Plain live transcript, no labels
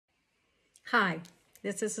Hi,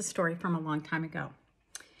 this is a story from a long time ago.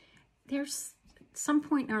 There's some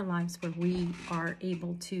point in our lives where we are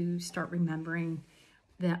able to start remembering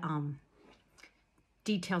the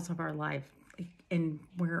details of our life and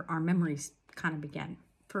where our memories kind of begin.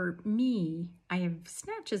 For me, I have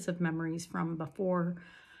snatches of memories from before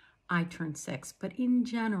I turned 6, but in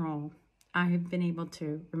general, I have been able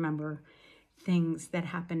to remember things that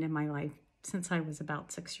happened in my life since I was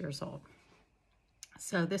about 6 years old.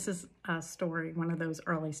 So this is a story, one of those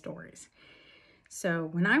early stories. So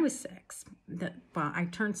when I was 6, I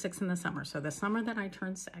turned 6 in the summer. So the summer that I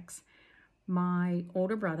turned 6, my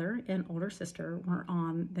older brother and older sister were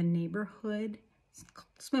on the neighborhood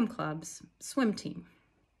swim club's swim team.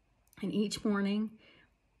 And each morning,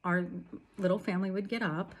 our little family would get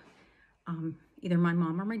up, either my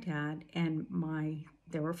mom or my dad, and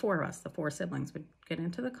there were 4 of us, the 4 siblings, would get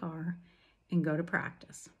into the car and go to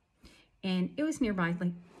practice. And it was nearby,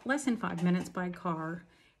 like less than 5 minutes by car.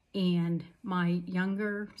 And my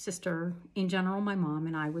younger sister, in general, my mom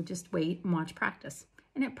and I would just wait and watch practice.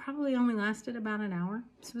 And it probably only lasted about an hour.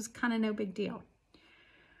 So it was kind of no big deal.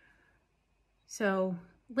 So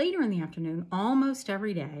later in the afternoon, almost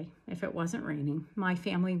every day, if it wasn't raining, my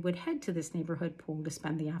family would head to this neighborhood pool to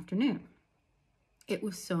spend the afternoon. It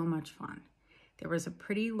was so much fun. There was a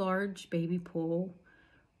pretty large baby pool,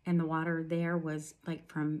 and the water there was like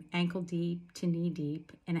from ankle deep to knee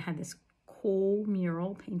deep, and it had this cool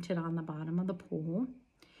mural painted on the bottom of the pool.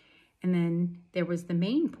 And then there was the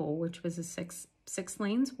main pool, which was a six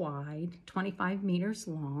lanes wide, 25 meters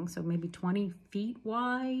long, so maybe 20 feet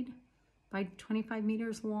wide by 25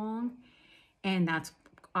 meters long. And that's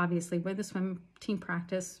obviously where the swim team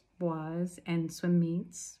practice was and swim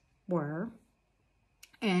meets were.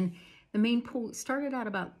 And the main pool started out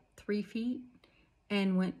about 3 feet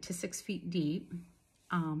and went to 6 feet deep,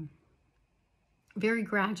 very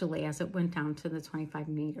gradually as it went down to the 25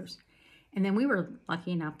 meters. And then we were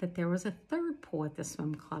lucky enough that there was a third pool at the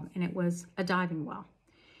swim club, and it was a diving well.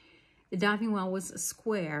 The diving well was a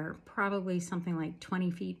square, probably something like 20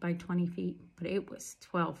 feet by 20 feet, but it was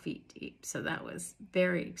 12 feet deep. So that was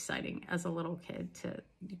very exciting as a little kid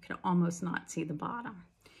you could almost not see the bottom.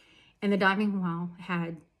 And the diving well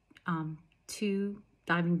had 2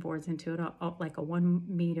 diving boards into it, like a 1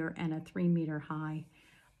 meter and a 3 meter high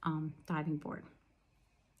diving board.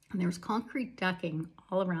 And there was concrete decking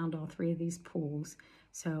all around all 3 of these pools.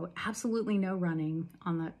 So absolutely no running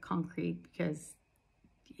on the concrete because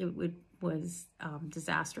it was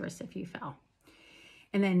disastrous if you fell.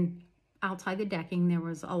 And then outside the decking, there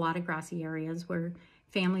was a lot of grassy areas where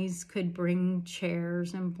families could bring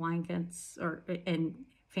chairs and blankets, and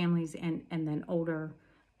families and then older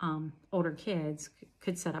kids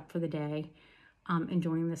could set up for the day,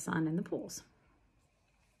 enjoying the sun and the pools.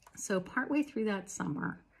 So partway through that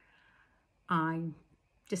summer, I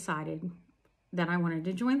decided that I wanted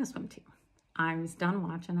to join the swim team. I was done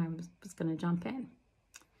watching, I was going to jump in.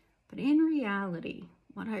 But in reality,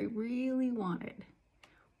 what I really wanted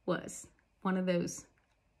was one of those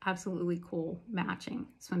absolutely cool matching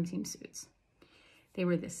swim team suits. They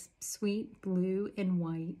were this sweet blue and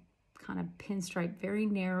white, kind of pinstripe, very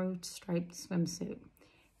narrow striped swimsuit.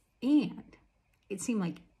 And it seemed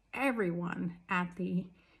like everyone at the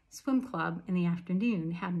swim club in the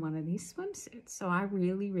afternoon had one of these swimsuits. So I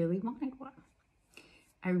really, really wanted one.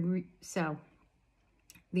 So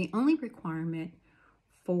the only requirement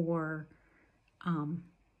for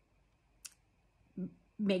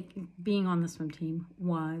being on the swim team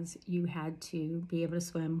was you had to be able to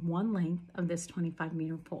swim one length of this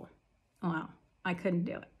 25-meter pool. Well, I couldn't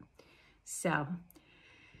do it. So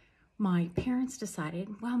my parents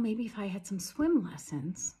decided, well, maybe if I had some swim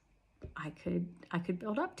lessons, I could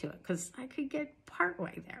build up to it because I could get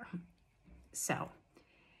partway there. So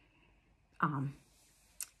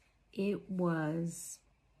it was,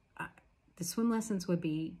 the swim lessons would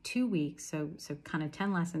be 2 weeks. So kind of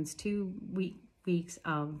 10 lessons, 2 weeks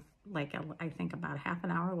of like, I think about a half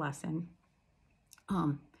an hour lesson.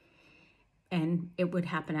 And it would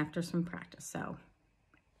happen after swim practice. So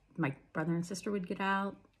my brother and sister would get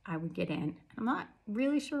out, I would get in. I'm not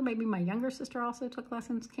really sure, maybe my younger sister also took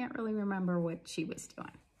lessons, can't really remember what she was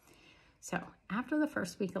doing. So after the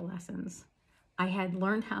first week of lessons, I had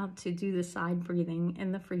learned how to do the side breathing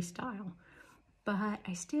in the freestyle, but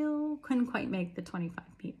I still couldn't quite make the 25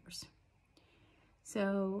 meters.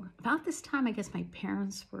 So about this time, I guess my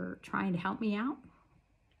parents were trying to help me out.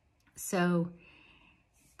 So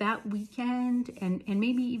that weekend, and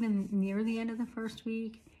maybe even near the end of the first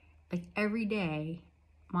week, like every day,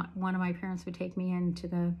 one of my parents would take me into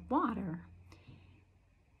the water,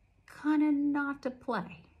 kind of not to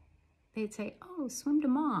play. They'd say, oh, swim to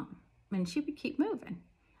mom. And she would keep moving.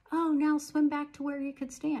 Oh, now swim back to where you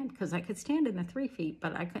could stand, because I could stand in the 3 feet,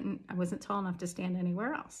 but I wasn't tall enough to stand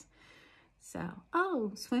anywhere else. So,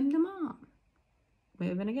 oh, swim to mom.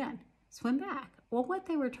 Moving again. Swim back. Well, what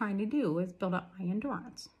they were trying to do was build up my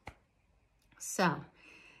endurance. So,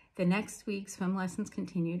 the next week, swim lessons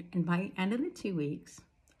continued, and by the end of the 2 weeks,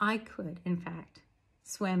 I could, in fact,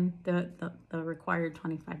 swim the required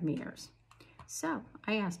 25 meters. So,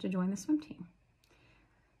 I asked to join the swim team.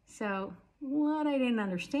 So, what I didn't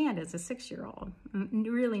understand as a 6-year-old,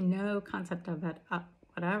 really no concept of it,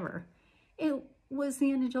 whatever, it was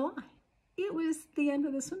the end of July. It was the end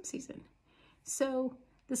of the swim season. So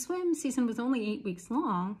the swim season was only 8 weeks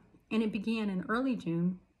long, and it began in early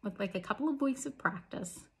June with like a couple of weeks of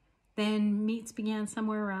practice. Then meets began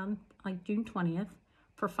somewhere around like June 20th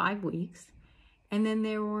for 5 weeks. And then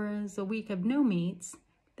there was a week of no meets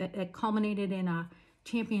that culminated in a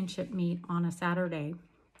championship meet on a Saturday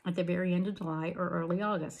at the very end of July or early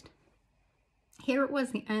August. Here it was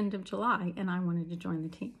the end of July, and I wanted to join the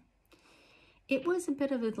team. It was a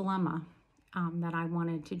bit of a dilemma that I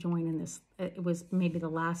wanted to join in this. It was maybe the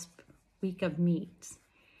last week of meets.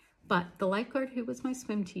 But the lifeguard who was my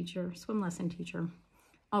swim lesson teacher,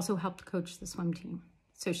 also helped coach the swim team.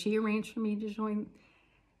 So she arranged for me to join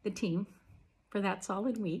the team for that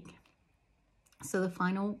solid week. So the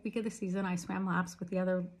final week of the season, I swam laps with the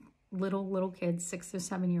other little kids, 6 or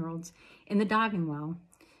 7-year-olds, in the diving well,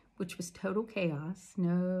 which was total chaos.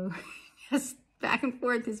 No, just back and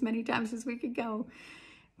forth as many times as we could go.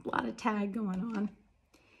 A lot of tag going on.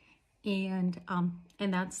 And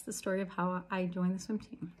that's the story of how I joined the swim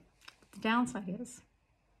team. The downside is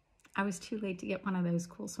I was too late to get one of those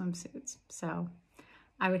cool swimsuits. So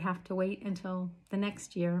I would have to wait until the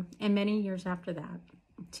next year and many years after that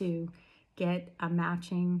to get a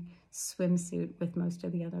matching swimsuit with most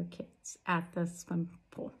of the other kids at the swim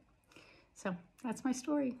pool. So that's my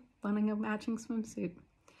story, wanting a matching swimsuit.